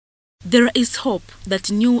There is hope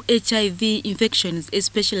that new HIV infections,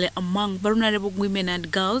 especially among vulnerable women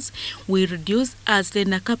and girls, will reduce as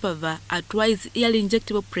Lenacapavir, a twice-yearly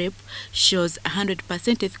injectable PrEP, shows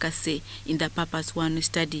 100% efficacy in the PURPOSE-1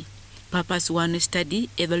 study. PURPOSE-1 study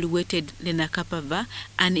evaluated Lenacapavir,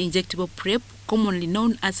 an injectable PrEP, commonly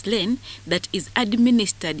known as Len, that is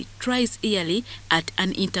administered twice yearly at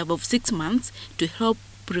an interval of 6 months to help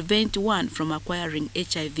prevent one from acquiring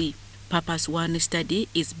HIV. PURPOSE-1 study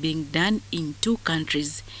is being done in 2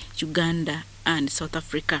 countries, Uganda and South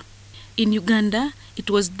Africa. In Uganda, it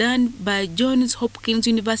was done by Johns Hopkins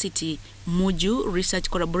University MUJHU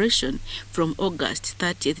research collaboration from August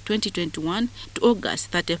 30th, 2021 to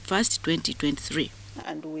August 31st, 2023.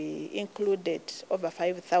 And we included over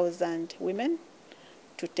 5,000 women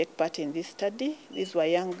to take part in this study. These were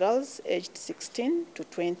young girls aged 16 to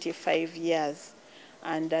 25 years.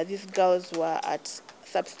 And these girls were at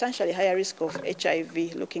substantially higher risk of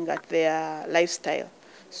HIV, looking at their lifestyle.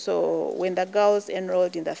 So when the girls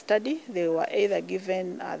enrolled in the study, they were either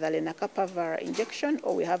given the Lenacapavir injection,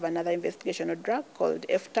 or we have another investigational drug called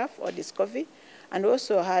FTAF or Discovery, and we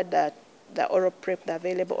also had the oral PrEP, the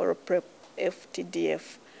available oral PrEP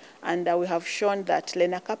FTDF. And we have shown that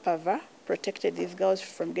Lenacapavir protected these girls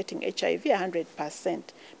from getting HIV 100%,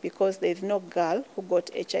 because there is no girl who got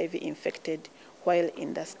HIV infected while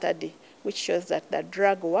in the study, which shows that the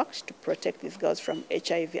drug worked to protect these girls from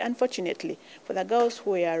HIV. Unfortunately, for the girls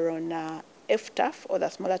who were on FTAF, or the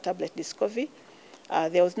smaller tablet Discovery,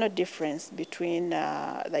 there was no difference between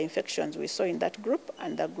the infections we saw in that group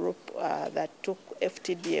and the group that took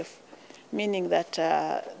FTDF, meaning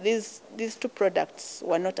that these 2 products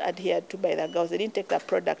were not adhered to by the girls. They didn't take the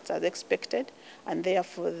products as expected, and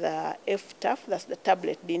therefore the FTAF, that's the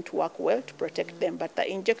tablet, didn't work well to protect them, but the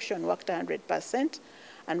injection worked 100%.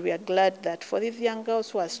 And we are glad that for these young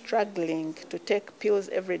girls who are struggling to take pills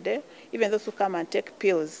every day, even those who come and take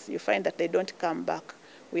pills, you find that they don't come back.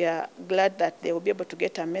 We are glad that they will be able to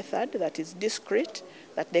get a method that is discreet,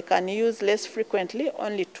 that they can use less frequently,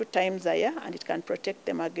 only 2 times a year, and it can protect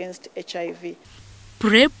them against HIV.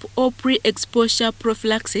 PrEP, or pre-exposure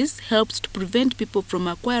prophylaxis, helps to prevent people from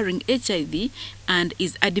acquiring HIV and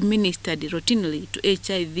is administered routinely to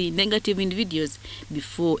HIV-negative individuals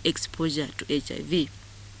before exposure to HIV.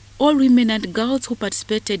 All women and girls who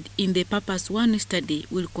participated in the PURPOSE-1 study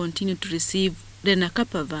will continue to receive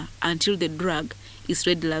Lenacapavir until the drug is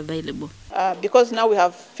readily available. Because now we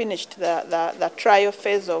have finished the trial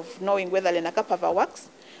phase of knowing whether Lenacapavir works,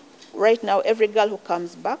 right now every girl who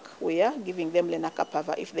comes back, we are giving them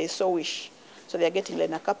Lenacapavir if they so wish. So they are getting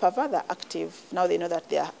Lenacapavir, the active. Now they know that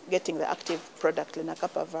they are getting the active product,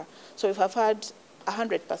 Lenacapavir. So we have had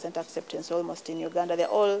 100% acceptance almost in Uganda. They're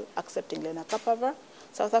all accepting Lenacapavir.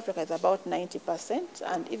 South Africa is about 90%,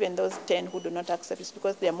 and even those 10 who do not accept it,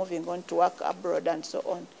 because they are moving on to work abroad and so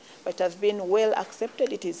on. But it has been well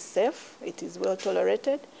accepted, it is safe, it is well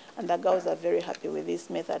tolerated, and the girls are very happy with this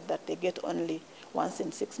method that they get only once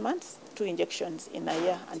in 6 months, 2 injections in a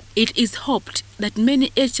year. It is hoped that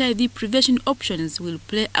many HIV prevention options will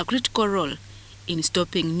play a critical role in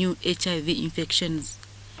stopping new HIV infections.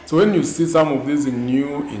 So when you see some of these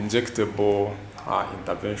new injectable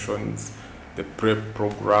interventions, the PrEP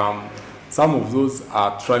program, some of those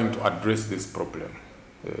are trying to address this problem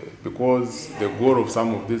because the goal of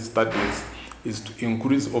some of these studies is to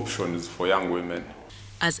increase options for young women.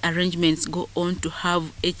 As arrangements go on to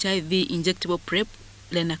have HIV injectable PrEP,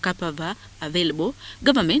 Lenacapavir, available,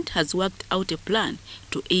 government has worked out a plan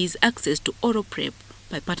to ease access to oral PrEP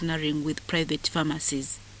by partnering with private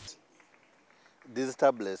pharmacies. These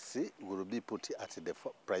tablets will be put at the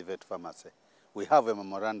private pharmacy. We have a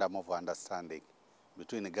memorandum of understanding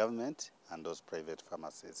between the government and those private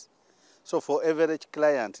pharmacies. So for average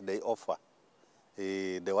client, they offer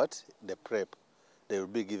the PrEP. They will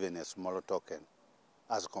be given a small token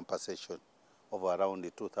as compensation of around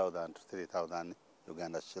 2,000 to 3,000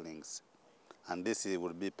 Uganda shillings. And this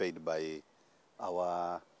will be paid by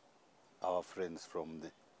our friends from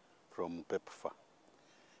PEPFAR.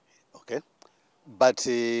 Okay? But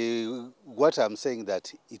what I'm saying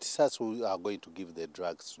that it's us who are going to give the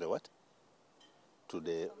drugs to the what? To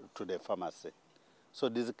the pharmacy. So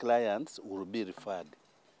these clients will be referred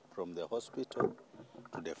from the hospital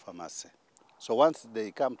to the pharmacy. So once they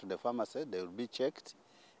come to the pharmacy, they will be checked.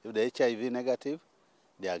 If they're HIV negative,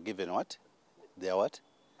 they are given what?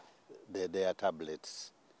 Their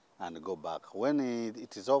tablets and go back. When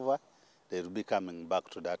it is over, they will be coming back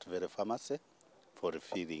to that very pharmacy for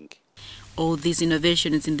refilling. All these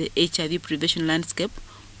innovations in the HIV prevention landscape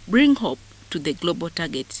bring hope to the global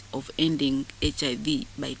target of ending HIV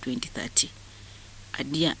by 2030.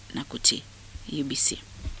 Adia Nakuti, UBC.